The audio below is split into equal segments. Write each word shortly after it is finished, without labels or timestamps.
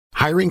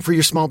Hiring for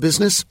your small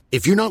business?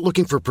 If you're not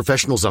looking for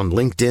professionals on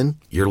LinkedIn,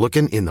 you're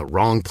looking in the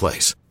wrong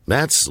place.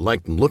 That's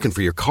like looking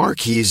for your car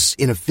keys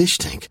in a fish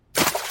tank.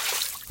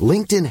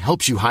 LinkedIn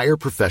helps you hire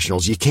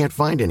professionals you can't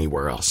find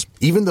anywhere else,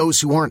 even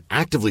those who aren't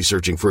actively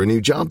searching for a new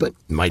job but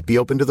might be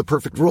open to the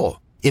perfect role.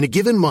 In a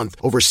given month,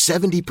 over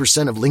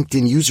 70% of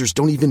LinkedIn users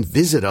don't even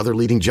visit other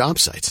leading job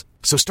sites.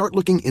 So start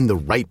looking in the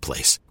right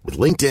place. With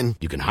LinkedIn,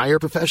 you can hire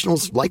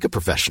professionals like a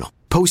professional.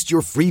 Post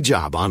your free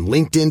job on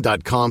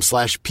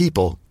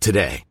linkedin.com/people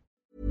today.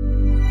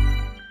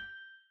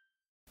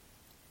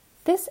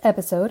 This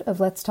episode of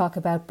Let's Talk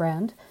About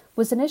Brand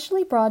was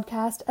initially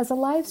broadcast as a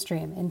live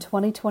stream in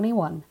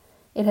 2021.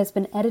 It has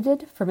been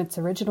edited from its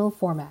original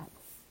format.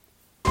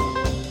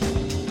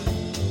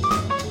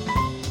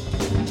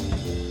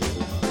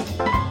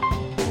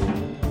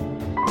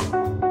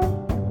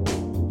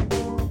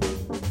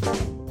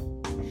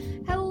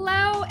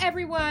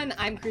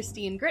 I'm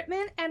Christine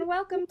Gritman, and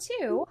welcome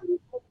to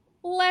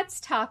Let's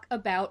Talk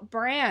About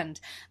Brand.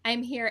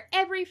 I'm here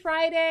every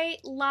Friday,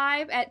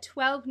 live at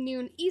 12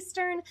 noon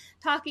Eastern,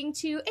 talking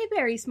to a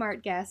very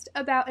smart guest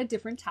about a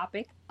different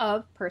topic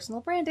of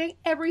personal branding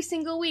every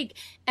single week.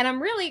 And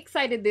I'm really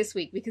excited this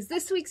week because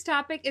this week's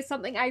topic is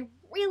something I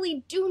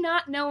really do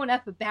not know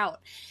enough about.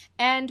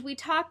 And we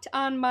talked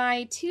on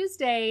my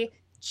Tuesday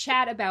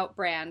chat about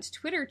brand,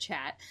 Twitter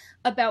chat,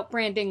 about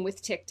branding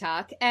with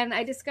TikTok, and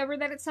I discovered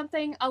that it's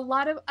something a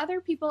lot of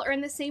other people are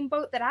in the same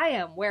boat that I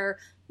am, where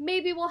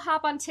maybe we'll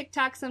hop on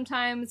TikTok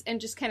sometimes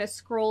and just kind of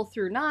scroll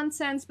through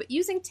nonsense, but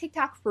using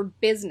TikTok for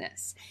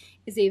business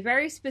is a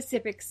very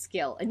specific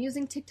skill, and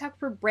using TikTok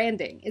for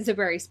branding is a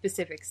very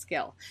specific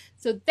skill.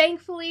 So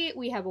thankfully,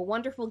 we have a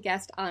wonderful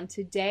guest on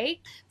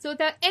today. So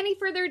without any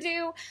further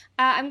ado,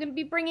 I'm going to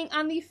be bringing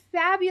on the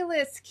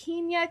fabulous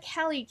Keenya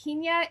Kelly.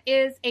 Keenya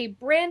is a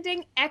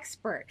branding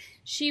expert.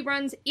 She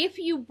runs If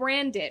You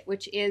Brand It,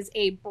 which is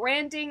a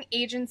branding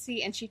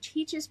agency, and she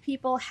teaches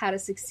people how to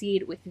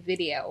succeed with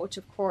video, which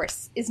of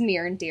course is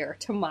near and dear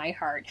to my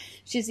heart.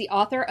 She's the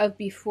author of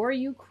Before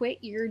You Quit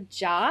Your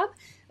Job,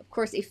 of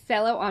course, a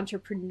fellow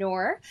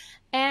entrepreneur.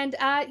 And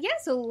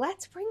so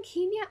let's bring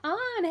Keenya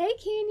on. Hey,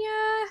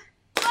 Keenya.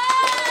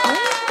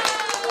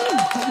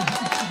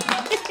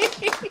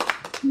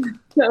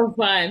 So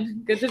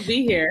fun. Good to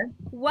be here.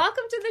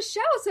 Welcome to the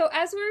show. So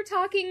as we were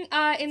talking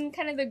in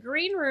kind of the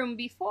green room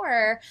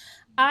before,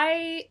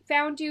 I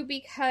found you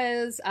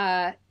because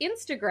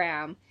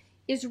Instagram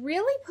is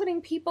really putting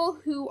people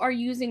who are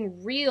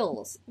using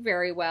Reels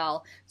very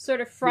well,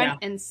 sort of front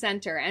and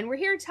center. And we're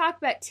here to talk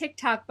about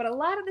TikTok, but a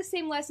lot of the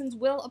same lessons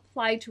will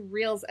apply to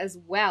Reels as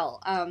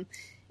well.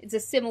 It's a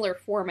similar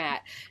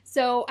format.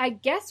 So I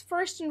guess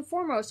first and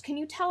foremost, can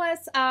you tell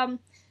us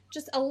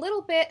just a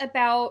little bit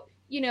about,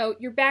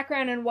 your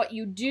background and what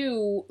you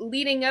do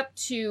leading up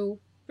to,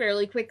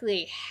 fairly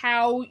quickly,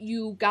 how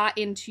you got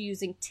into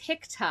using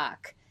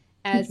TikTok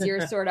as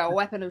your sort of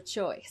weapon of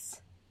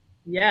choice?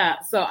 Yeah.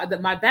 So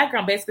my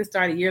background basically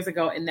started years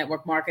ago in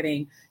network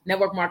marketing.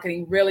 Network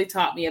marketing really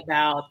taught me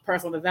about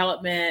personal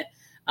development,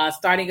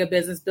 starting a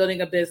business,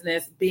 building a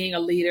business, being a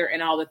leader,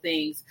 and all the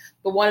things.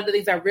 But one of the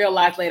things I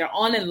realized later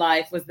on in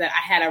life was that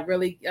I had a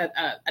really an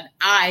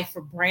eye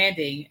for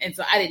branding. And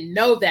so I didn't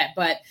know that,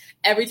 but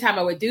every time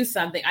I would do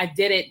something, I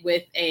did it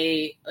with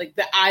the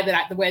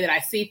way that I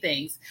see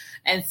things.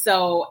 And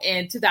so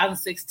in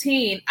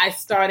 2016, I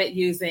started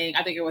using,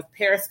 I think it was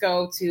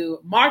Periscope,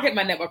 to market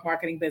my network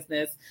marketing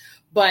business.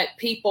 But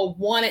people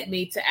wanted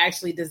me to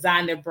actually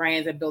design their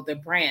brands and build their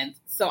brands.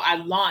 So I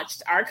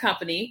launched our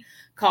company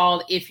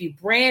called If You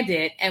Brand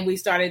It, and we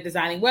started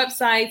designing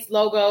websites,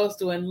 logos,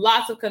 doing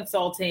lots of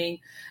consulting.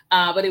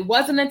 But it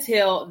wasn't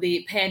until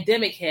the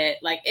pandemic hit.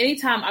 Like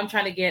anytime I'm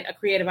trying to get a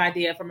creative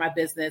idea for my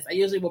business, I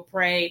usually will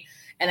pray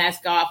and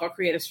ask God for a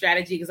creative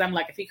strategy, because I'm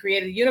like, if he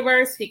created the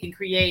universe, he can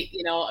create,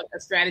 a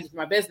strategy for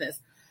my business.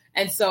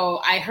 And so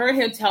I heard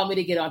him tell me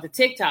to get onto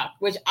TikTok,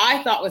 which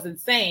I thought was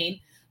insane,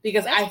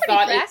 because That's I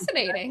thought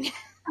fascinating.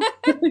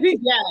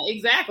 Yeah,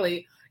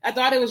 exactly. I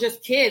thought it was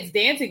just kids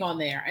dancing on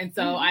there. And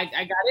so I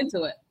got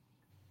into it.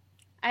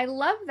 I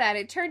love that.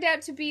 It turned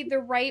out to be the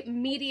right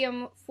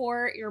medium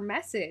for your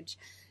message.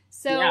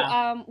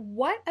 So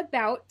what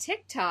about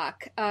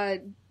TikTok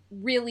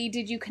really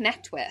did you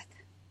connect with?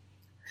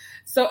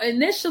 So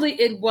initially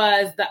it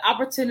was the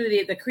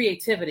opportunity, the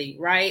creativity,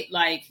 right?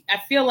 Like, I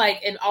feel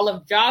like in all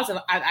of jobs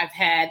I've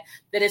had,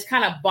 that it's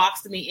kind of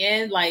boxed me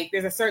in. Like,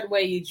 there's a certain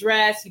way you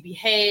dress, you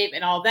behave,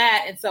 and all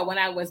that. And so when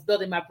I was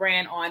building my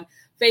brand on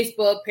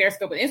Facebook,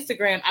 Periscope, and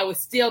Instagram, I was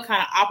still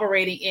kind of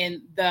operating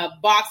in the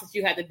box that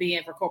you had to be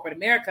in for corporate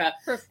America.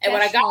 And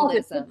when I got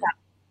into TikTok,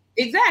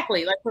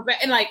 exactly,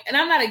 and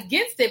I'm not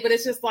against it, but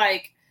it's just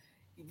like,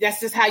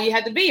 that's just how you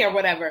had to be or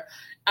whatever.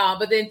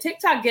 But then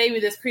TikTok gave me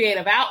this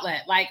creative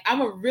outlet. Like,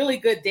 I'm a really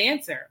good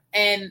dancer,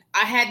 and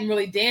I hadn't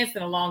really danced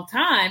in a long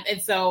time.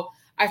 And so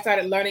I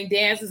started learning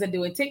dances and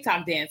doing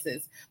TikTok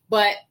dances.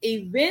 But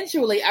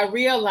eventually I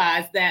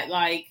realized that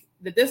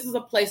that this is a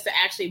place to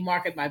actually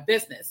market my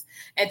business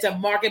and to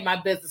market my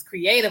business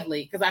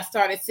creatively, because I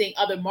started seeing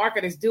other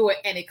marketers do it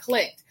and it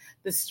clicked.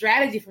 The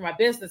strategy for my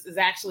business is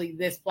actually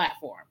this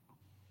platform.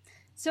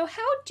 So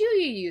how do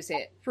you use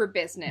it for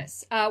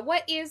business?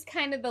 What is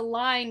kind of the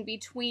line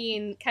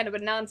between kind of a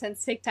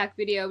nonsense TikTok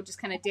video,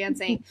 just kind of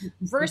dancing,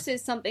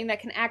 versus something that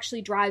can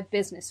actually drive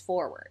business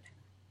forward?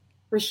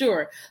 For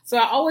sure. So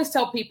I always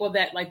tell people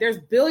that like there's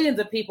billions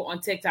of people on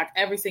TikTok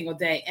every single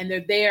day and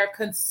they're there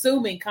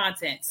consuming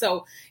content.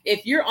 So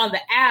if you're on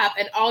the app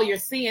and all you're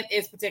seeing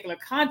is particular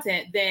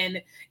content, then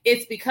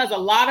it's because a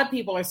lot of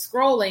people are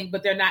scrolling,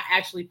 but they're not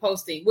actually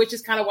posting, which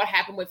is kind of what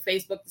happened with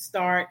Facebook to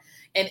start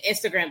and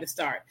Instagram to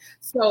start.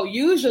 So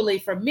usually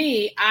for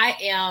me,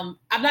 I'm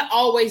not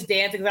always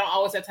dancing because I don't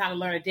always have time to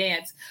learn to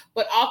dance,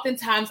 but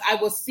oftentimes I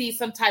will see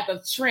some type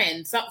of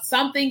trend,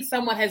 something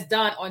someone has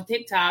done on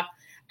TikTok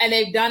and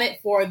they've done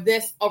it for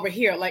this over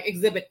here, like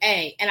exhibit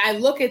A. And I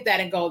look at that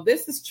and go,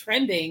 this is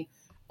trending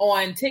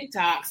on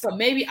TikTok. So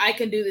maybe I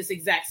can do this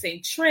exact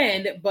same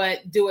trend,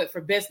 but do it for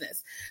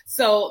business.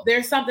 So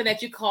there's something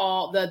that you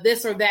call the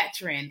this or that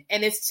trend.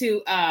 And it's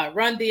to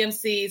Run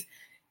DMC's,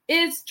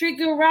 it's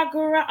tricky, rock,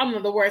 I don't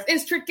know the words.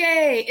 It's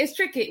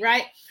tricky,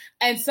 right?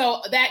 And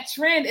so that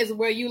trend is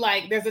where you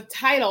like, there's a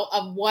title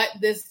of what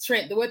this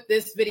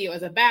video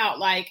is about.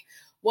 Like,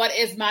 what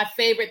is my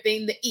favorite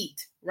thing to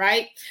eat?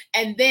 Right.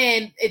 And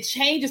then it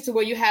changes to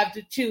where you have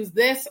to choose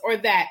this or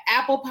that,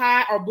 apple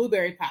pie or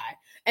blueberry pie.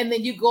 And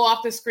then you go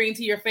off the screen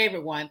to your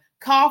favorite one,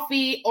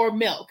 coffee or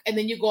milk. And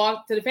then you go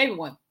off to the favorite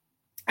one.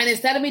 And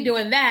instead of me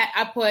doing that,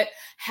 I put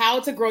how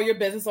to grow your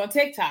business on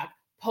TikTok.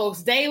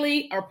 Post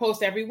daily or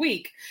post every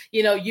week,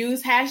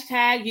 use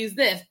hashtag, use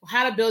this,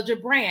 how to build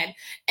your brand.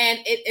 And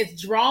it's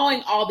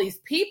drawing all these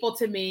people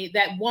to me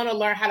that want to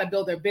learn how to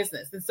build their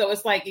business. And so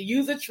it's like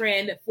use a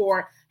trend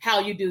for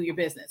how you do your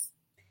business.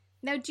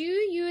 Now, do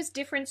you use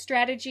different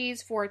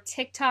strategies for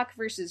TikTok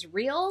versus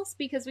Reels?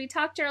 Because we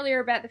talked earlier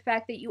about the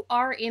fact that you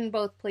are in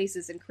both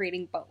places and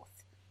creating both.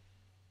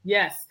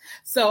 Yes.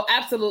 So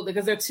absolutely,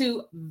 because they're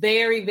two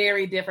very,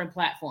 very different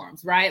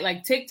platforms, right?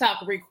 Like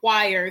TikTok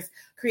requires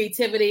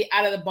creativity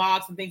out of the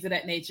box and things of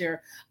that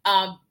nature.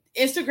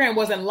 Instagram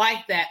wasn't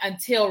like that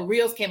until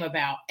Reels came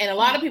about. And a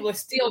lot of people are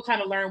still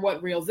trying to learn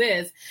what Reels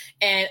is.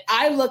 And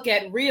I look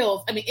at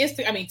Reels,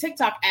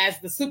 TikTok as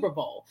the Super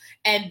Bowl.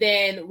 And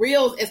then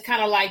Reels is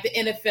kind of like the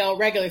NFL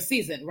regular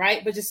season,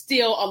 right? But just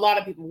still a lot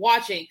of people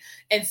watching.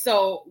 And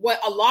so what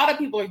a lot of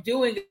people are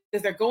doing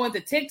is they're going to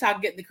TikTok,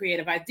 getting the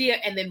creative idea,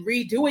 and then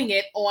redoing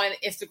it on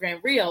Instagram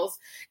Reels.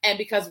 And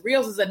because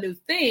Reels is a new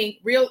thing,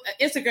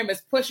 Instagram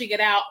is pushing it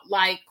out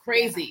like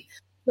crazy. Yeah.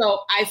 So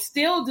I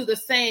still do the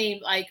same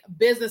like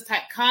business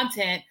type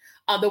content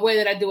the way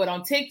that I do it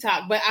on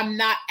TikTok, but I'm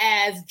not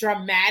as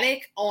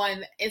dramatic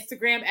on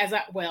Instagram as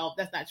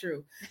that's not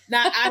true.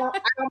 I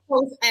don't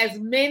post as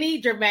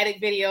many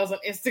dramatic videos on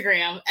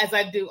Instagram as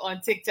I do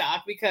on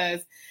TikTok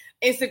because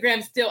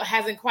Instagram still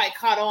hasn't quite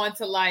caught on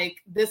to like,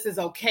 this is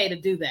okay to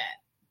do that.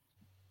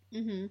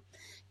 Mm-hmm.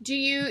 Do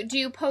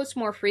you post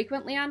more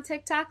frequently on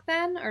TikTok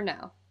then or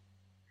no?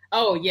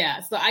 Oh,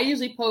 yeah. So I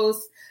usually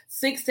post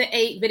 6 to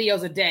 8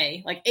 videos a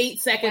day, like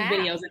 8-second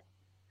videos.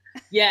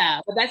 Yeah.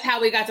 But that's how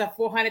we got to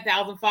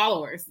 400,000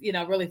 followers,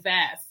 really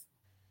fast.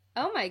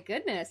 Oh, my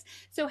goodness.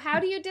 So how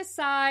do you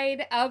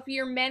decide of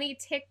your many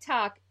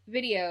TikTok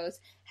videos,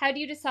 how do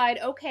you decide,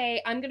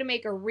 okay, I'm going to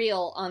make a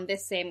reel on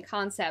this same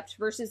concept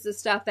versus the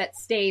stuff that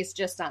stays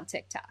just on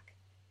TikTok?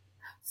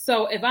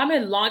 So if I'm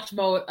in launch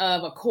mode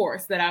of a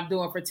course that I'm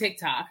doing for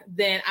TikTok,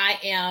 then I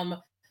am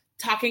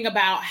talking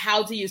about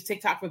how to use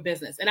TikTok for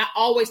business. And I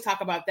always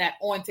talk about that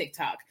on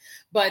TikTok.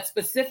 But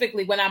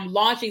specifically when I'm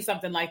launching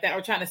something like that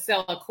or trying to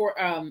sell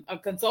a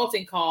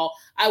consulting call,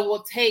 I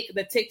will take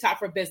the TikTok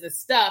for business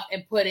stuff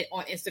and put it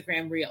on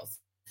Instagram Reels.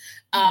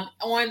 And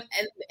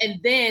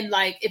then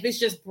like if it's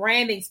just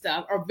branding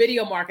stuff or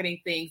video marketing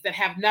things that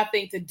have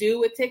nothing to do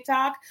with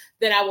TikTok,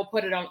 then I will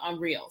put it on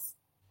Reels.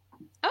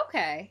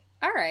 Okay.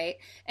 All right.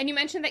 And you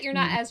mentioned that you're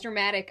not as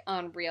dramatic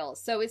on Reels.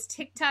 So is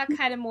TikTok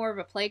kind of more of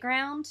a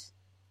playground?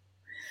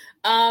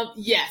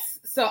 Yes.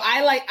 So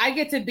I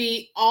get to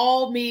be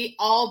all me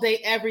all day,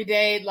 every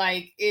day.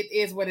 Like it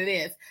is what it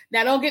is.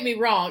 Now, don't get me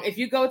wrong. If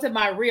you go to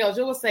my Reels,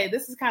 you will say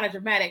this is kind of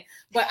dramatic,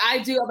 but I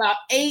do about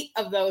 8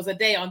 of those a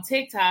day on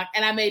TikTok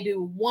and I may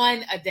do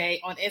 1 a day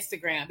on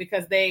Instagram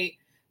because they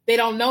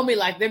don't know me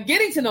they're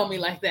getting to know me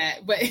like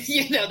that, but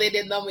they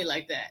didn't know me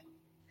like that.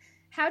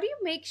 How do you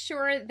make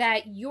sure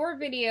that your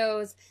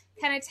videos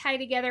kind of tie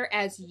together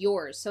as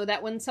yours so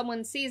that when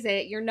someone sees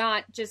it, you're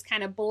not just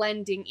kind of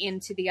blending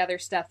into the other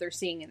stuff they're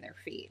seeing in their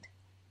feed?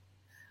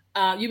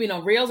 You mean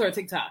on Reels or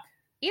TikTok?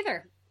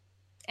 Either.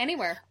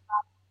 Anywhere.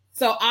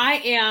 So I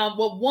am,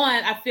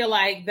 one, I feel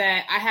like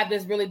that I have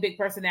this really big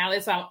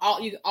personality. So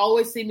you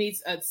always see me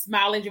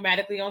smiling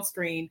dramatically on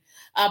screen.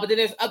 But then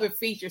there's other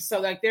features.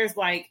 So like there's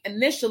like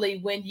initially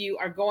when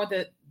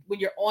when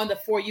you're on the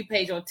For You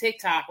page on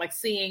TikTok, like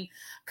seeing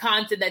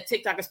content that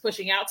TikTok is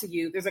pushing out to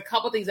you, there's a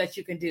couple things that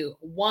you can do.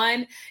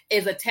 One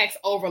is a text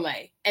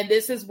overlay. And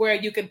this is where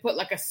you can put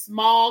like a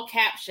small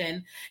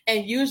caption.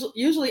 And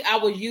usually I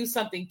will use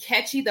something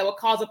catchy that will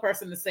cause a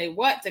person to say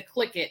what, to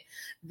click it.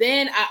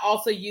 Then I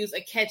also use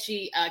a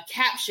catchy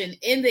caption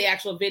in the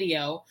actual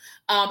video.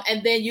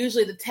 And then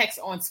usually the text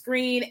on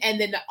screen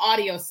and then the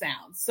audio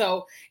sound.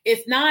 So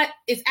it's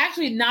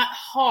actually not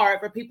hard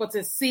for people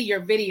to see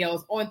your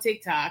videos on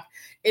TikTok,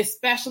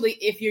 especially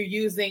if you're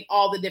using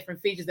all the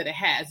different features that it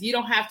has. You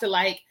don't have to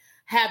like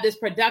have this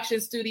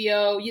production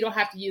studio. You don't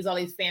have to use all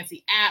these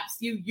fancy apps.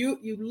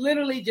 You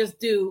literally just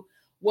do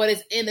what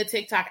is in the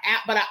TikTok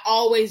app, but I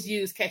always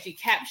use catchy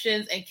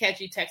captions and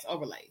catchy text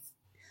overlays.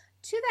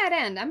 To that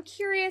end, I'm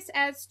curious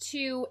as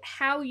to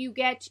how you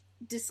get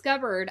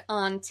discovered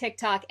on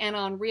TikTok and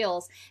on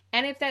Reels,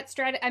 and if that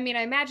strategy, I mean,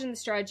 I imagine the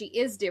strategy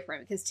is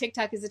different because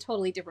TikTok is a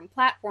totally different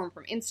platform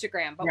from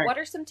Instagram, but What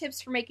are some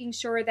tips for making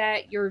sure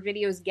that your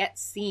videos get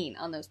seen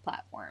on those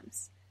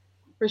platforms?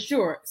 For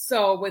sure.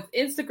 So with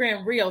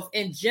Instagram Reels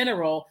in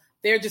general,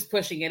 they're just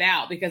pushing it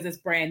out because it's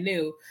brand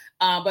new.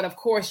 But of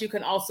course, you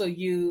can also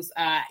use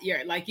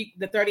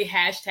the 30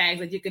 hashtags.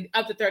 Like you can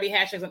up to 30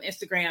 hashtags on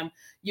Instagram.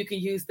 You can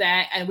use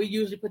that, and we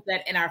usually put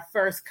that in our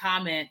first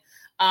comment.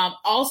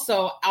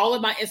 Also, all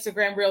of my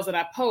Instagram Reels that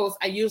I post,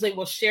 I usually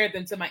will share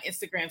them to my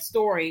Instagram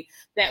story.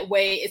 That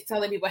way, it's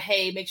telling people,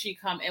 "Hey, make sure you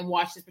come and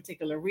watch this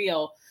particular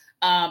reel."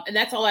 And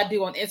that's all I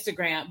do on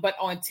Instagram. But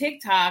on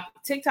TikTok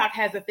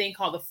has a thing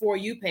called the For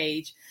You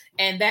page.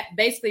 And that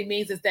basically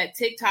means is that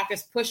TikTok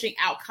is pushing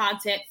out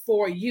content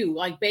for you,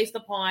 like based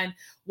upon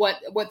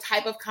what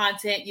type of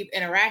content you've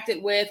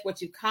interacted with,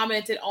 what you've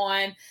commented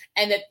on,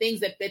 and the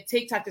things that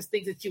TikTok just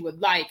thinks that you would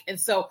like. And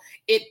so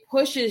it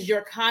pushes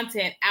your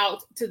content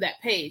out to that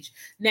page.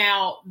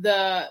 Now,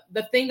 the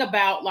thing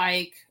about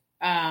like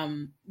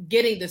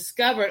getting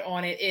discovered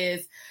on it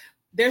is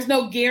there's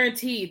no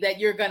guarantee that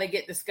you're going to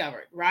get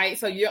discovered, right?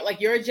 So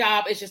your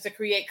job is just to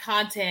create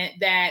content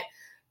that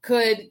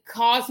could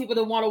cause people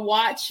to want to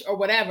watch or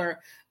whatever.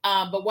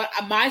 But what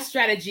my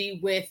strategy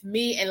with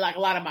me and like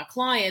a lot of my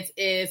clients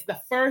is the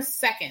first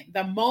second,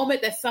 the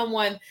moment that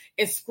someone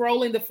is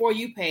scrolling the For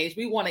You page,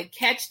 we want to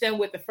catch them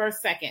with the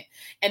first second.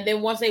 And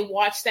then once they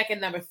watch second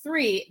number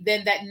 3,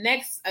 then that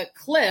next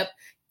clip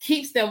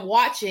keeps them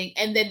watching.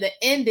 And then the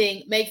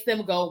ending makes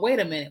them go, wait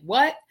a minute,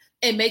 what?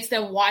 It makes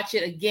them watch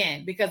it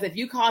again. Because if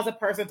you cause a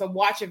person to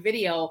watch a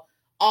video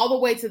all the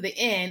way to the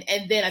end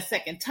and then a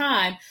second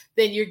time,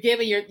 then you're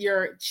giving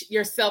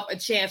yourself a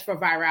chance for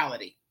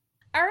virality.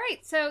 All right.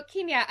 So,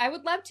 Keenya, I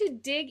would love to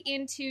dig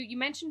into, you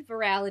mentioned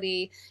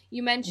virality,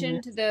 you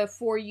mentioned the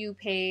For You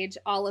page,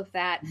 all of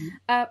that.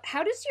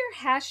 How does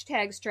your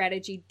hashtag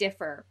strategy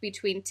differ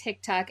between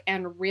TikTok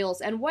and Reels?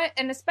 And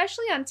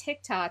especially on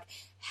TikTok,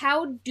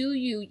 how do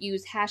you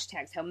use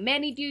hashtags? How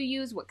many do you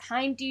use? What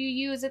kind do you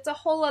use? It's a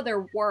whole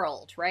other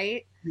world,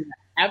 right? Yeah,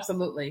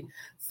 absolutely.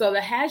 So the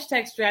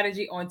hashtag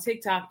strategy on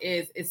TikTok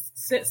is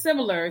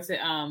similar to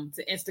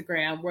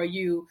Instagram, where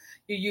you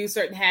use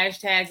certain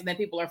hashtags and then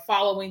people are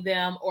following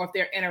them, or if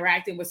they're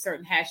interacting with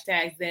certain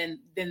hashtags, then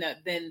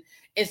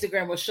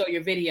Instagram will show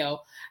your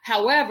video.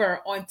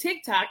 However, on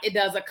TikTok, it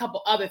does a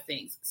couple other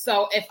things.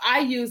 So if I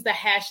use the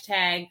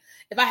hashtag,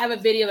 if I have a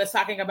video that's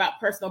talking about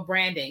personal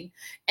branding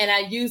and I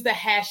use the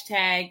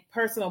hashtag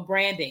personal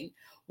branding,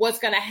 what's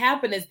going to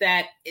happen is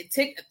that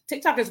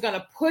TikTok is going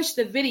to push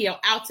the video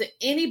out to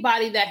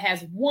anybody that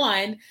has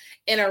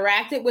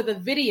interacted with a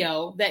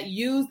video that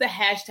used the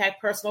hashtag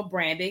personal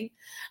branding.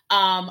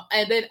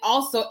 And then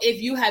also, if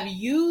you have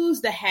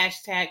used the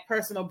hashtag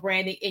personal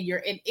branding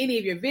in any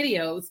of your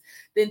videos,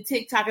 then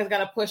TikTok is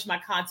going to push my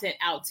content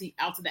out to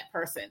that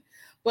person.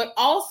 But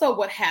also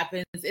what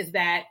happens is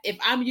that if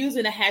I'm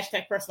using the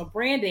hashtag personal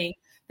branding,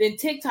 then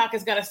TikTok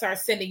is going to start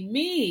sending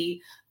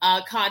me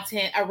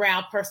content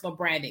around personal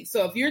branding.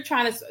 So if you're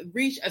trying to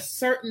reach a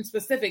certain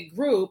specific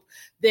group,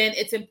 then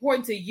it's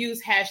important to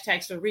use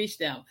hashtags to reach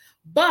them.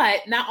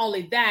 But not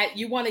only that,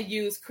 you want to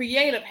use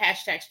creative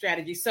hashtag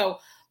strategies. So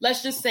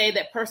let's just say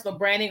that personal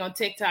branding on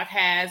TikTok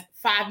has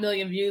 5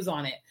 million views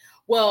on it.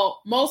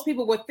 Well, most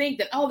people would think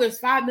that, there's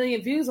 5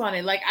 million views on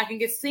it, like I can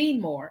get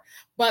seen more.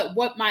 But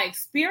what my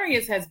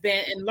experience has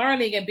been in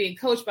learning and being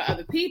coached by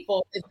other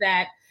people is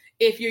that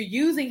if you're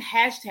using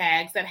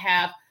hashtags that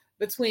have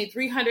between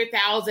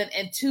 300,000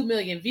 and 2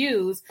 million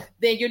views,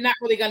 then you're not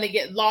really going to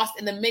get lost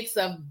in the mix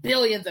of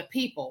billions of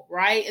people,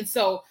 right? And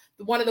so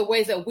one of the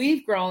ways that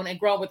we've grown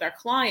with our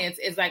clients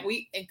is like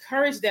we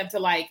encourage them to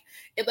let's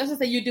just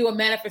say you do a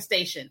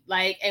manifestation,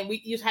 and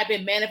you type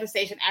in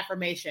manifestation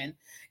affirmation.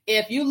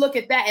 If you look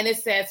at that and it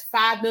says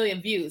 5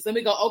 million views, then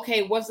we go,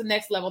 okay, what's the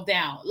next level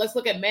down? Let's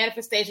look at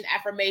manifestation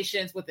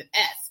affirmations with an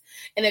S.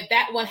 And if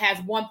that one has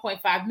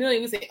 1.5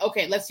 million, we say,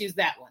 okay, let's use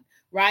that one.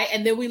 Right.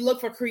 And then we look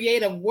for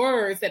creative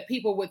words that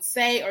people would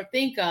say or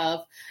think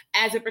of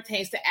as it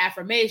pertains to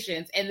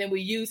affirmations. And then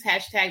we use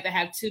hashtags that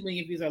have 2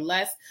 million views or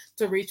less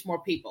to reach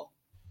more people.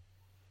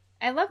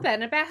 I love that.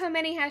 And about how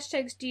many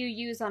hashtags do you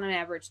use on an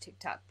average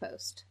TikTok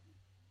post?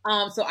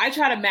 So I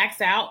try to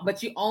max out,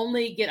 but you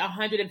only get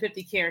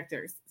 150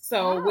 characters.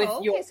 So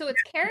so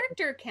it's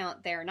character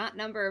count there, not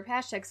number of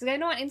hashtags. Because I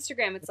know on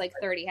Instagram it's like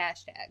 30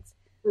 hashtags.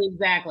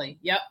 Exactly.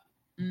 Yep.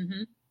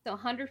 Mm-hmm. So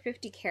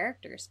 150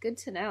 characters. Good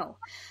to know.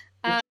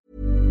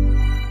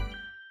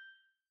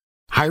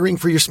 Hiring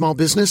for your small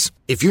business?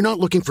 If you're not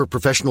looking for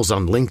professionals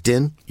on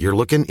LinkedIn, you're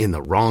looking in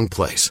the wrong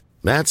place.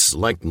 That's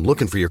like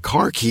looking for your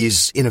car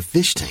keys in a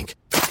fish tank.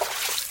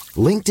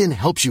 LinkedIn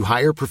helps you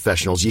hire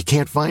professionals you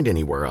can't find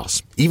anywhere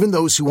else, even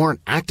those who aren't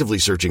actively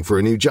searching for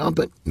a new job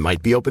but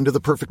might be open to the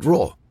perfect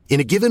role. In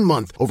a given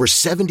month, over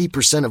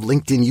 70% of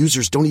LinkedIn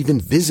users don't even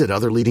visit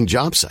other leading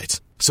job sites.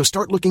 So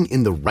start looking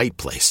in the right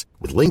place.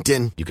 With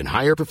LinkedIn, you can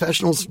hire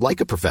professionals like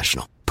a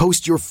professional.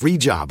 Post your free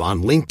job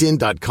on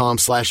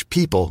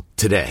linkedin.com/people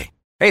today.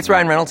 Hey, it's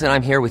Ryan Reynolds, and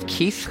I'm here with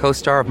Keith,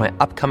 co-star of my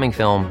upcoming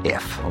film,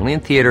 If, only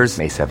in theaters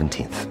May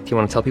 17th. Do you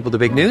want to tell people the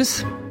big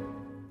news?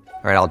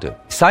 All right, I'll do it.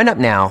 Sign up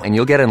now and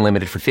you'll get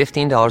unlimited for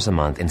 $15 a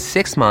month and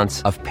 6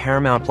 months of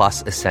Paramount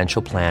Plus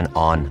Essential Plan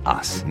on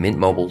us.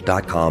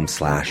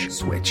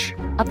 MintMobile.com/switch.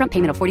 Upfront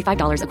payment of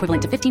 $45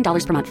 equivalent to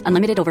 $15 per month.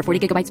 Unlimited over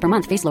 40 gigabytes per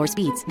month. Face lower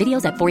speeds.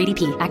 Videos at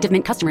 480p. Active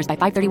Mint customers by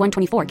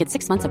 531.24 get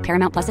 6 months of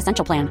Paramount Plus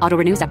Essential Plan. Auto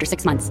renews after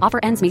 6 months. Offer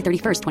ends May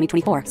 31st,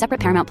 2024. Separate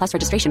Paramount Plus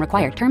registration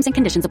required. Terms and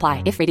conditions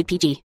apply if rated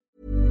PG.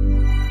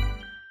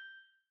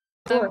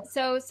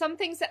 So some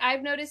things that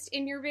I've noticed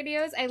in your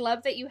videos, I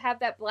love that you have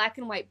that black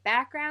and white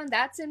background.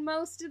 That's in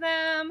most of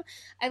them.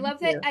 I love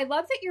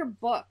that your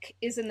book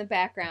is in the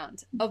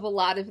background of a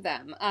lot of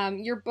them.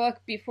 Your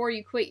book, Before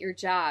You Quit Your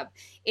Job,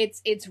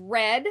 it's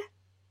red.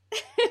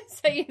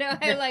 So,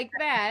 I like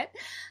that.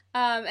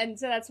 And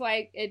so that's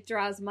why it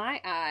draws my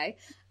eye.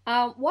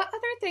 What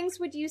other things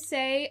would you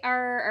say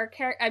are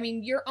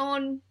your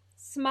own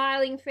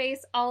smiling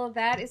face, all of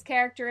that is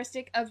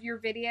characteristic of your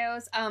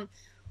videos.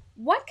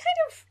 What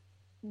kind of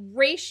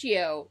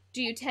ratio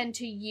do you tend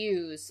to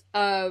use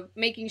of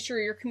making sure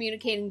you're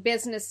communicating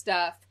business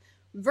stuff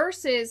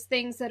versus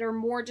things that are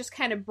more just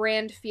kind of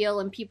brand feel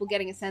and people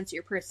getting a sense of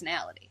your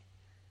personality?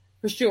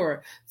 For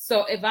sure.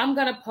 So if I'm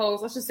going to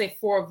post, let's just say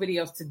 4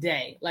 videos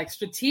today, like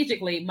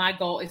strategically, my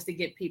goal is to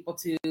get people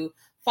to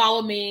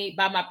follow me,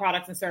 buy my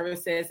products and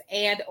services,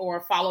 and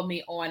or follow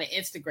me on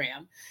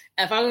Instagram.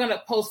 If I was going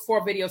to post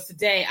 4 videos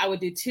today, I would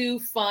do 2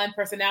 fun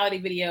personality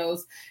videos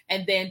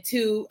and then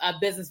 2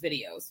 business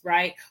videos,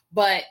 right?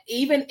 But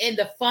even in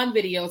the fun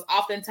videos,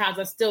 oftentimes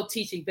I'm still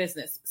teaching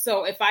business.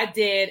 So if I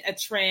did a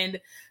trend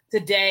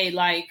today,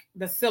 like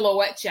the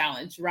silhouette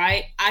challenge,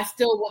 right? I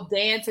still will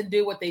dance and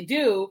do what they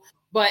do,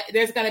 but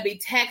there's going to be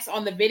text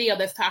on the video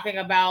that's talking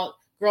about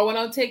growing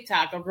on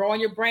TikTok or growing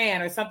your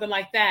brand or something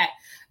like that.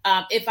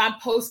 If I'm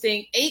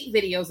posting 8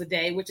 videos a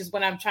day, which is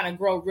when I'm trying to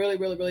grow really,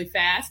 really, really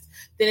fast,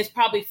 then it's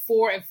probably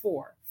 4 and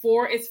 4.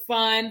 4 is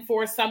fun.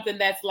 4 is something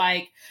that's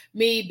like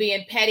me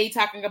being petty,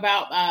 talking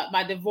about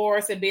my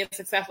divorce and being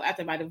successful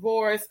after my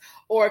divorce.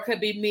 Or it could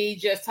be me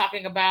just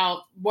talking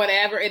about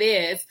whatever it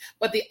is.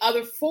 But the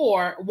other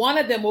 4, one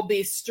of them will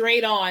be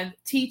straight on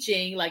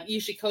teaching, like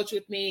you should coach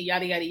with me,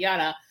 yada, yada,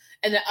 yada.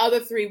 And the other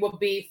 3 will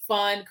be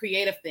fun,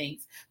 creative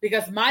things.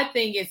 Because my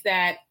thing is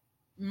that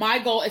my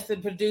goal is to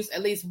produce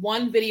at least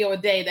 1 video a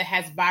day that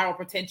has viral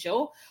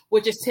potential,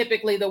 which is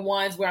typically the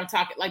ones where I'm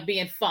talking like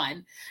being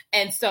fun.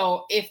 And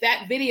so if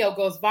that video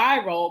goes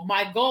viral,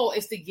 my goal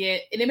is to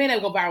get, and it may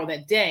not go viral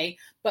that day,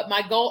 but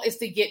my goal is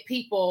to get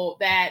people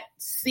that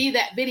see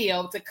that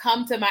video to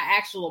come to my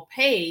actual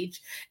page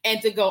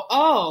and to go,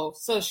 oh,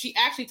 so she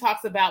actually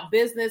talks about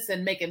business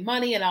and making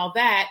money and all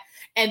that.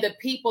 And the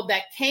people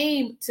that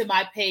came to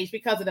my page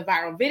because of the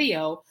viral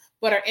video,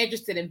 but are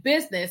interested in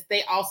business,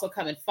 they also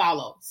come and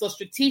follow. So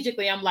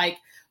strategically, I'm like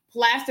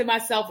plaster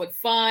myself with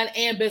fun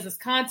and business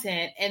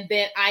content. And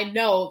then I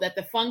know that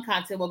the fun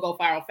content will go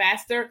viral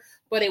faster,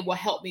 but it will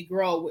help me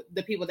grow with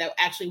the people that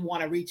actually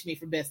want to reach me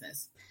for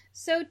business.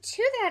 So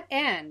to that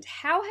end,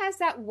 how has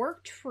that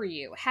worked for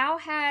you? How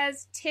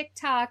has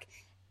TikTok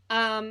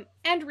and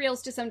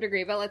Reels to some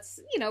degree, but let's,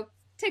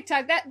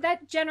 TikTok,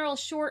 that general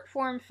short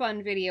form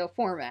fun video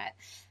format.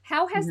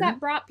 How has that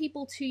brought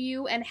people to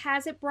you, and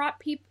has it brought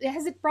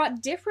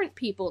different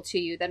people to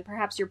you than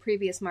perhaps your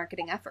previous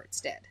marketing efforts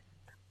did?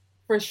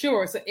 For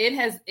sure. So it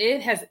has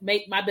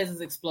made my business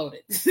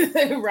exploded,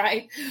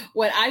 right?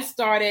 When I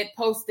started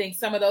posting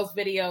some of those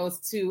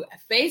videos to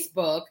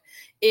Facebook,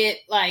 it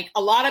like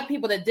a lot of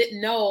people that didn't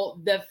know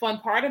the fun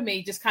part of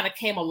me just kind of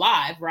came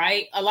alive,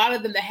 right? A lot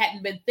of them that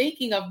hadn't been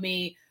thinking of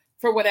me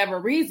for whatever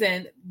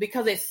reason,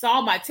 because they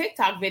saw my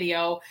TikTok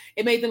video,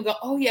 it made them go,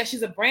 oh yeah,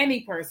 she's a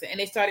branding person. And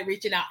they started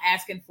reaching out,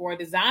 asking for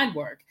design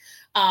work.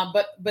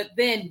 But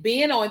then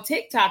being on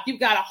TikTok, you've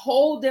got a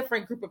whole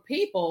different group of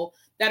people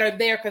that are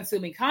there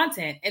consuming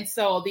content. And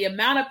so the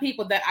amount of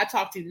people that I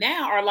talk to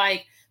now are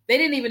like, they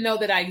didn't even know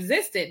that I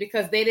existed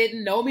because they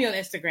didn't know me on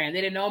Instagram. They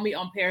didn't know me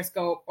on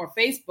Periscope or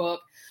Facebook.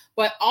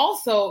 But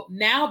also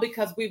now,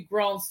 because we've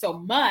grown so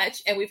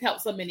much and we've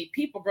helped so many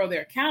people grow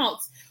their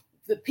accounts,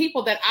 the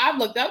people that I've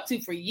looked up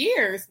to for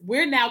years,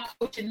 we're now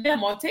coaching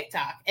them on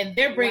TikTok, and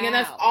they're bringing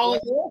us all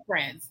of their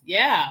friends.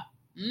 Yeah.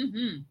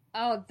 Mm-hmm.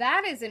 Oh,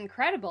 that is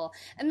incredible.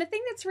 And the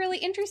thing that's really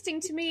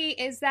interesting to me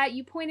is that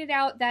you pointed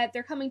out that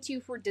they're coming to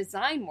you for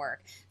design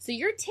work. So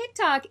your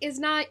TikTok is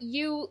not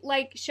you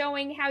like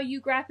showing how you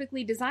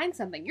graphically design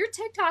something. Your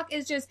TikTok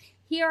is just,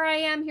 here I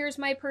am, here's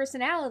my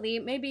personality,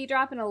 maybe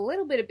dropping a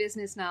little bit of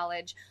business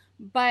knowledge,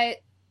 but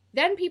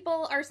then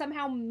people are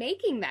somehow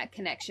making that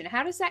connection.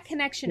 How does that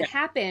connection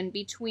happen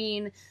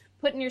between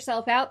putting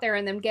yourself out there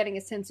and them getting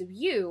a sense of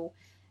you,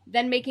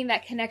 then making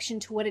that connection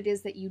to what it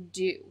is that you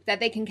do,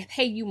 that they can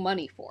pay you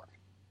money for?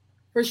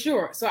 For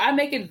sure. So I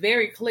make it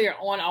very clear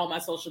on all my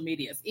social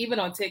medias, even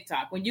on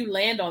TikTok. When you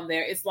land on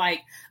there, it's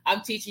like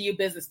I'm teaching you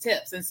business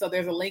tips. And so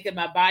there's a link in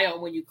my bio.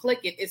 And when you click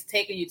it, it's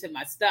taking you to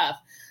my stuff.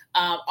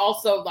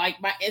 Also,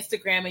 like my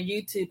Instagram and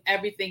YouTube,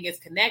 everything is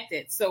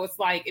connected. So it's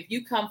like if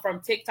you come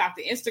from TikTok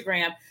to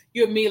Instagram,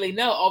 you immediately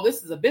know, oh,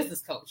 this is a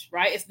business coach,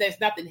 right? There's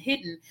nothing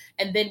hidden.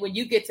 And then when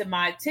you get to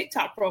my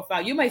TikTok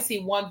profile, you may see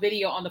one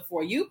video on the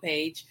For You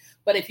page.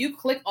 But if you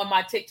click on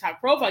my TikTok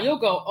profile, you'll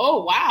go,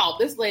 oh, wow,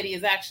 this lady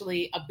is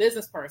actually a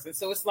business person.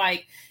 So it's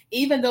like,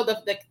 even though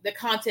the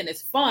content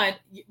is fun,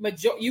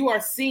 you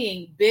are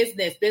seeing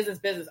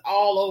business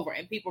all over.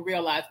 And people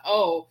realize,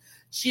 oh,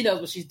 she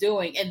knows what she's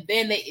doing. And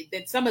then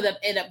some of them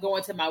end up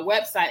going to my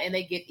website and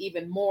they get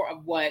even more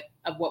of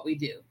what we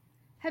do.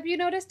 Have you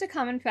noticed a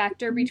common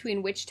factor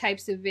between which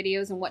types of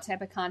videos and what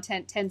type of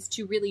content tends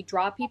to really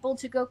draw people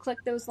to go click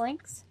those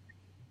links?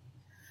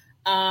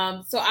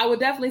 So I would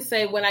definitely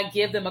say when I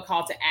give them a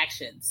call to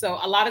action. So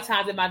a lot of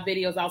times in my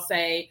videos, I'll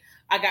say,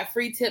 I got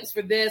free tips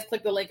for this,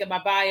 click the link in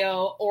my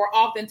bio. Or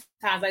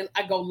oftentimes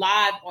I go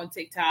live on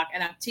TikTok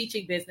and I'm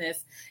teaching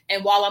business.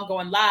 And while I'm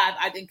going live,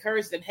 I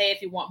encourage them, hey,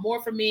 if you want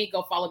more from me,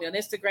 go follow me on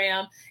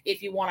Instagram.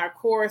 If you want our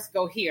course,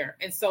 go here.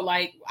 And so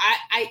like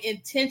I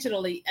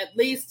intentionally, at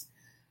least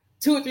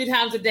 2 or 3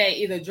 times a day,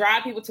 either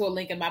drive people to a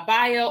link in my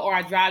bio or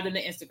I drive them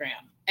to Instagram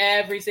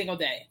every single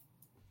day.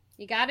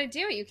 You got to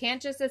do it. You can't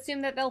just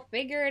assume that they'll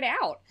figure it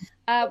out.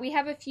 We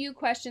have a few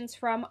questions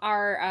from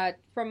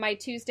from my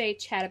Tuesday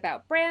chat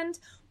about brand.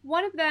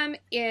 One of them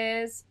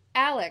is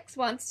Alex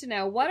wants to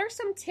know, what are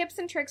some tips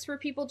and tricks for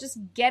people just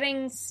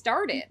getting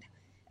started?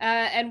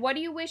 And what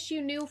do you wish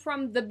you knew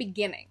from the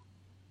beginning?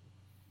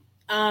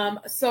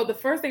 So the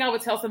first thing I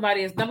would tell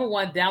somebody is, number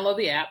one, download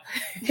the app,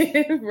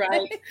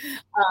 right?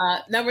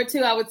 Number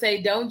two, I would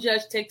say, don't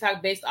judge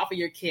TikTok based off of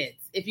your kids.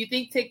 If you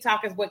think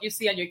TikTok is what you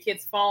see on your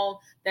kid's phone,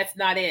 that's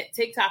not it.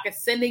 TikTok is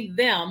sending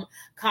them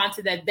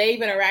content that they've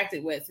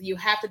interacted with. So you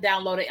have to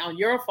download it on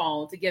your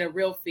phone to get a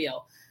real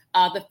feel.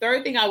 The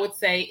third thing I would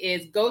say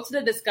is go to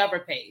the Discover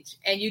page.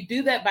 And you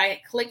do that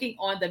by clicking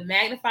on the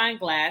magnifying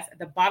glass at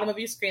the bottom of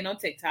your screen on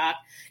TikTok.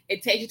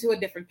 It takes you to a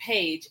different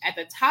page. At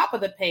the top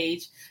of the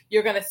page,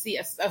 you're going to see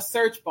a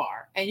search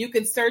bar. And you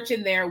can search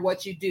in there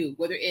what you do,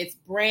 whether it's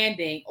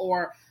branding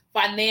or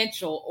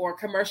financial or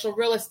commercial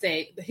real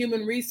estate, the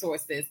human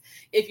resources.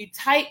 If you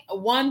type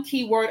one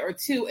keyword or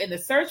two in the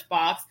search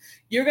box,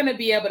 you're going to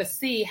be able to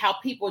see how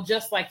people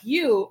just like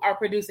you are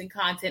producing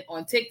content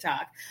on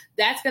TikTok.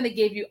 That's going to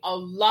give you a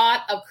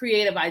lot of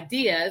creative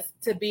ideas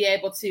to be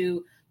able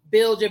to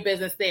build your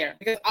business there.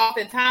 Because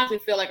oftentimes we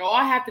feel like, oh,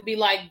 I have to be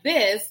like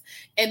this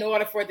in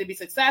order for it to be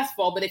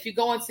successful. But if you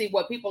go and see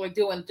what people are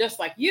doing just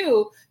like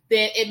you,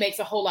 then it makes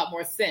a whole lot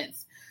more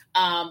sense.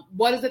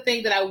 What is the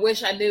thing that I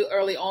wish I knew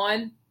early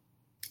on?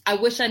 I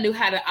wish I knew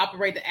how to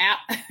operate the app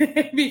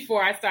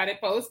before I started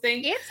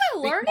posting. It's a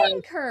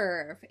learning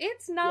curve.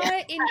 It's not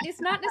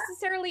it's not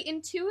necessarily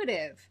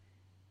intuitive.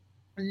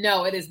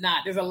 No, it is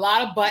not. There's a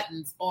lot of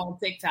buttons on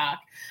TikTok,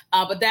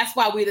 but that's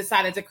why we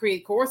decided to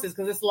create courses,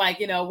 because it's like,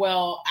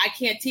 well, I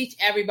can't teach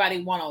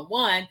everybody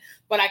one-on-one,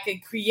 but I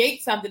can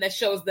create something that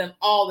shows them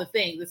all the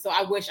things. And so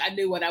I wish I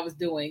knew what I was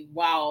doing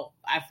while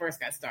I first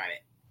got started.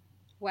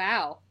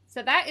 Wow.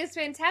 So that is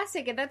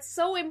fantastic. And that's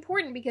so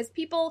important because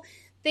people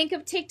think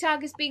of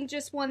TikTok as being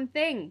just one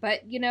thing,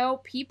 but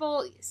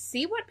people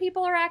see what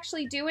people are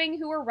actually doing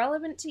who are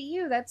relevant to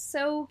you. That's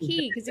so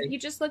key, because if you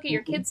just look at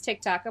your kids'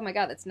 TikTok, oh my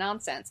God, that's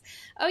nonsense.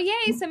 Oh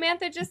yay,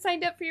 Samantha just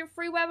signed up for your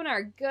free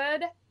webinar.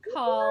 Good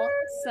call,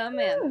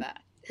 Samantha.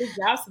 Good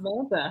job,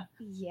 Samantha.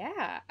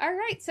 Yeah. All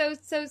right. So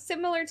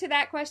similar to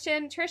that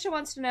question, Trisha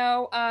wants to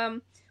know,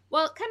 kind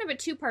of a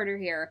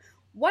two-parter here.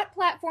 What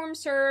platform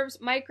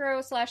serves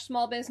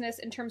micro/small business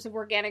in terms of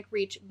organic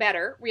reach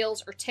better,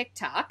 Reels or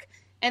TikTok?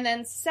 And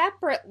then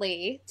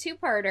separately,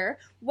 two-parter,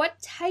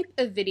 what type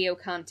of video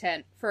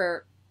content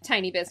for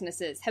tiny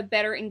businesses have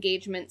better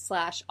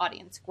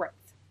engagement/audience growth?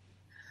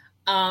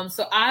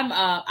 So I'm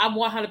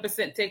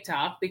 100%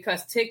 TikTok,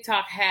 because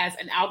TikTok has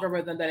an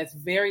algorithm that is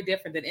very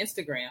different than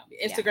Instagram.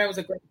 Instagram is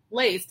a great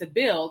place to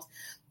build,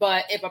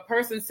 but if a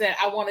person said,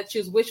 I want to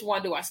choose which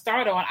one do I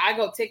start on, I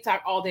go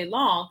TikTok all day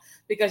long,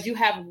 because you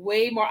have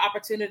way more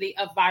opportunity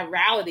of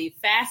virality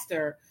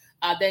faster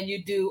than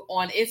you do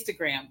on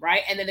Instagram,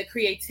 right? And then the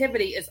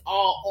creativity is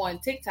all on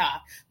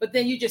TikTok. But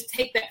then you just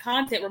take that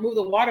content, remove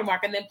the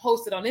watermark, and then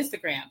post it on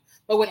Instagram.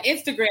 But with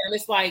Instagram,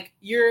 it's like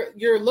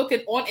you're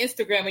looking on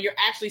Instagram and you're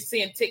actually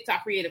seeing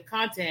TikTok creative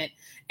content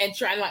and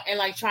trying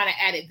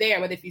to add it there.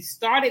 But if you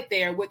start it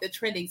there with the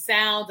trending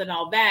sounds and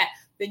all that,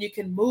 then you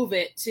can move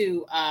it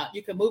to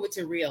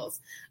Reels.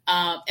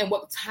 And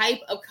what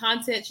type of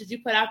content should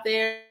you put out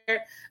there?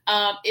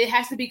 It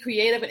has to be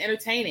creative and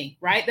entertaining,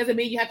 right? Doesn't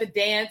mean you have to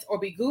dance or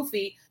be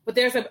goofy. But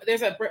there's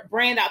a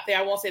brand out there.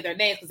 I won't say their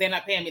names because they're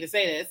not paying me to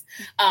say this.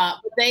 But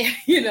they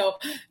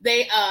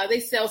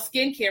sell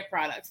skincare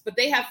products, but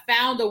they have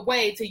found a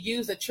way to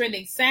use the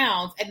trending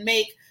sounds and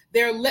make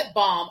their lip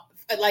balm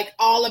like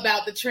all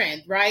about the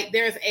trend, right?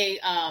 There's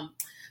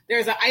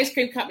an ice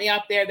cream company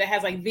out there that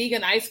has like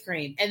vegan ice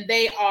cream, and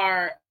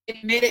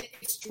it made it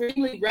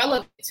extremely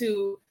relevant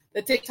to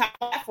the TikTok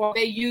platform.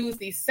 They use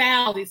these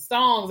sounds, these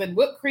songs, and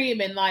whipped cream,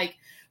 and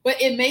but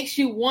it makes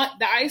you want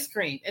the ice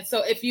cream. And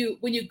so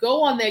when you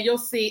go on there, you'll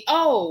see,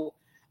 oh,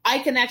 I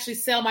can actually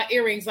sell my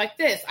earrings like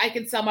this. I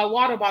can sell my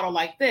water bottle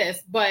like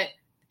this, but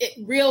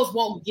Reels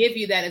won't give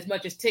you that as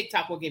much as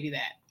TikTok will give you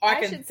that. Or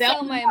I should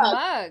sell my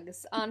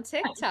mugs on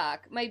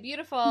TikTok. My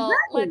beautiful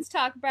Let's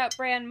Talk About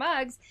Brand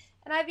mugs.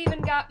 And I've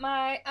even got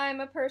my I'm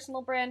a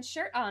Personal Brand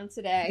shirt on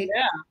today.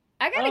 Yeah.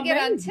 I got to get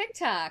on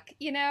TikTok.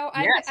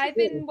 I've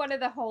been one of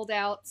the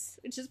holdouts,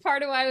 which is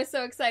part of why I was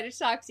so excited to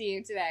talk to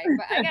you today.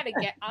 But I got to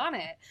get on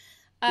it.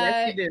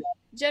 Yes, you do.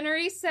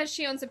 Jenerice says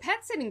she owns a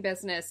pet sitting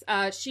business.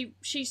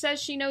 She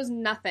says she knows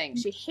nothing.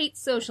 She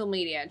hates social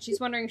media. And she's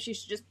wondering if she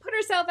should just put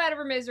herself out of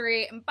her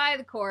misery and buy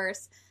the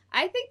course.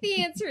 I think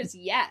the answer is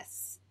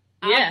yes.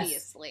 Yes.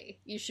 Obviously,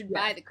 you should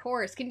buy the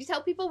course. Can you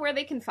tell people where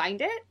they can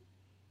find it?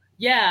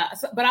 Yeah.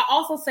 But I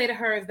also say to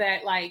her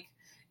that,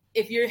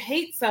 if you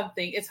hate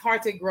something, it's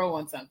hard to grow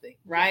on something,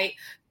 right?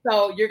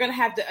 So you're going to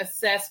have to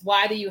assess,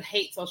 why do you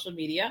hate social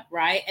media,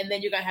 right? And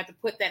then you're going to have to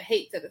put that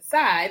hate to the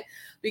side,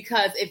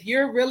 because if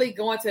you're really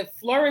going to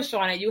flourish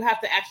on it, you have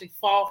to actually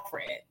fall for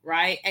it,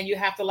 right? And you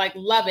have to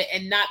love it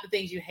and not the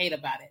things you hate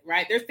about it,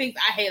 right? There's things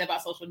I hate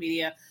about social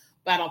media,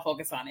 but I don't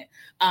focus on it.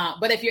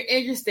 But if you're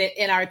interested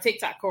in our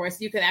TikTok course,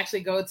 you can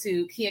actually go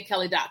to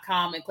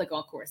KeenyaKelly.com and click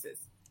on courses.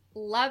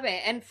 Love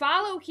it. And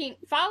follow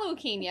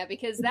Keenya,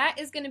 because that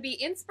is going to be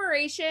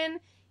inspiration.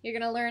 You're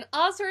going to learn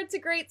all sorts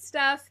of great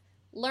stuff.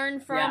 Learn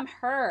from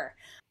her.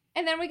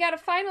 And then we got a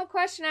final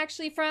question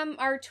actually from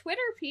our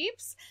Twitter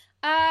peeps.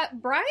 Brian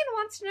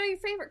wants to know your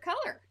favorite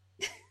color.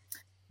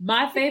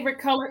 My favorite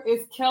color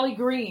is Kelly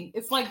green.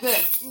 It's like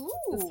this. Ooh.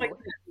 It's like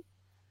this.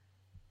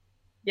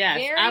 Yes.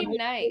 Very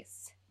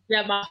nice.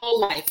 Yeah, my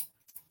whole life.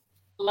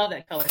 I love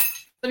that color.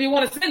 So if you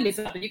want to send me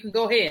something, you can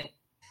go ahead.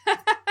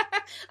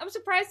 I'm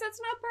surprised that's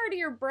not part of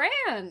your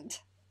brand.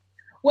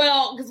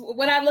 Well, because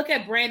when I look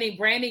at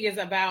branding is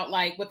about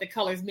what the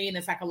colors mean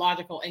and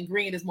psychological, and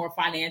green is more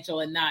financial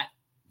and not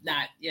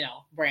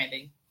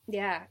branding.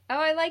 Yeah. Oh,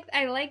 I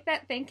like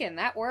that thinking.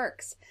 That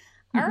works.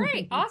 All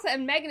right. Awesome.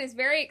 And Megan is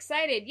very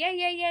excited. Yay,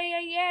 yay, yay,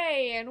 yay,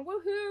 yay. And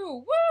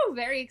woohoo. Woo.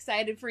 Very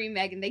excited for you,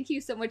 Megan. Thank you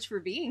so much for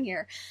being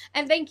here.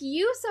 And thank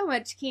you so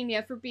much,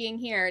 Keenya, for being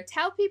here.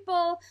 Tell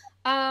people,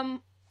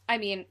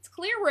 it's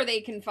clear where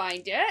they can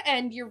find you,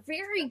 and you're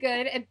very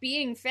good at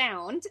being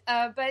found,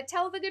 but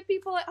tell the good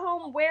people at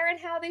home where and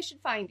how they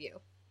should find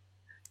you.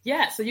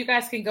 Yeah, so you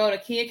guys can go to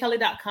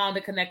KeenyaKelly.com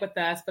to connect with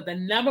us, but the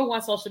number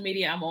one social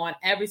media I'm on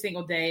every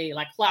single day,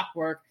 like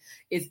clockwork,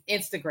 is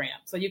Instagram.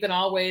 So you can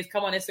always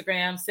come on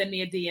Instagram, send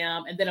me a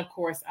DM, and then, of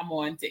course, I'm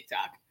on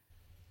TikTok.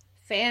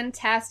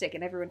 Fantastic,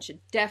 and everyone should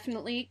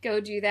definitely go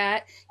do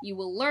that. You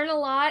will learn a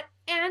lot,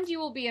 and you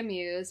will be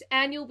amused,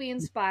 and you'll be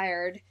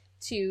inspired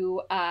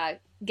to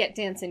get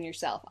dancing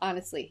yourself.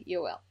 Honestly, you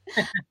will.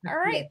 All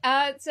right.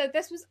 So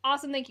this was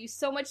awesome. Thank you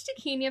so much to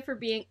Keenya for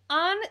being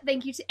on.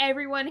 Thank you to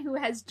everyone who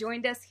has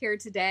joined us here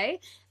today.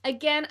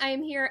 Again, I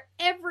am here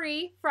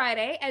every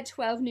Friday at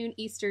 12 noon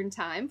Eastern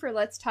time for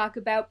Let's Talk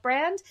About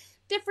Brand.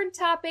 Different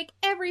topic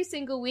every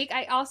single week.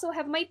 I also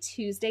have my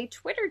Tuesday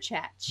Twitter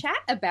chat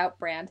about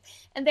brand,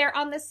 and they're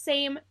on the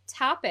same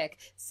topic.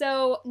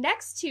 So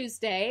next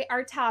Tuesday,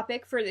 our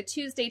topic for the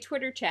Tuesday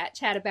Twitter chat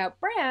about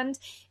brand,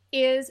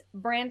 is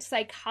brand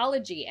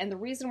psychology. And the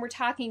reason we're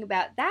talking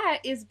about that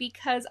is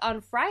because on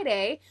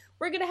Friday,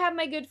 we're going to have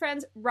my good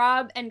friends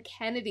Rob and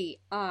Kennedy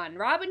on.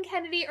 Rob and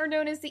Kennedy are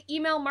known as the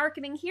email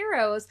marketing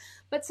heroes,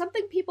 but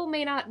something people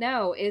may not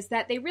know is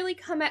that they really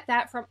come at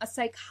that from a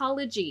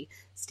psychology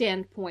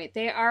standpoint.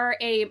 They are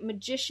a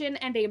magician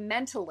and a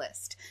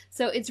mentalist.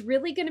 So it's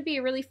really going to be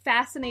a really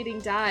fascinating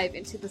dive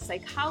into the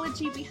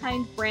psychology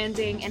behind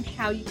branding and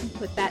how you can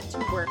put that to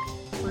work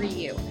for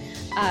you.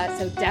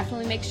 So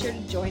definitely make sure to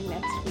join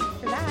next week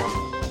for that.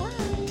 Bye.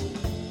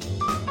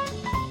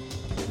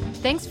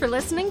 Thanks for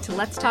listening to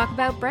Let's Talk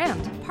About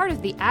Brand, part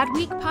of the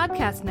Adweek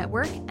Podcast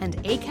Network and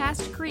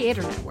Acast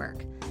Creator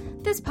Network.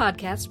 This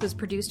podcast was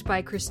produced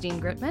by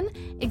Christine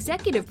Gritman,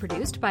 executive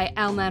produced by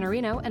Al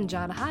Manarino and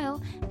John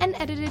Heil, and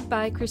edited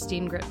by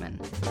Christine Gritman.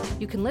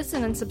 You can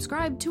listen and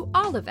subscribe to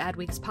all of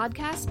Adweek's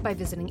podcasts by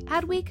visiting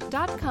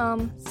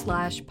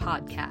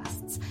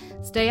adweek.com/podcasts.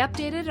 Stay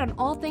updated on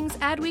all things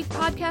Adweek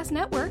Podcast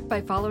Network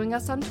by following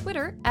us on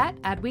Twitter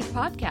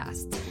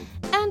 @AdweekPodcasts.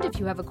 And if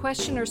you have a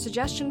question or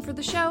suggestion for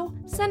the show,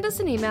 send us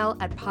an email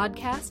at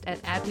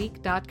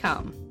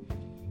podcast@adweek.com.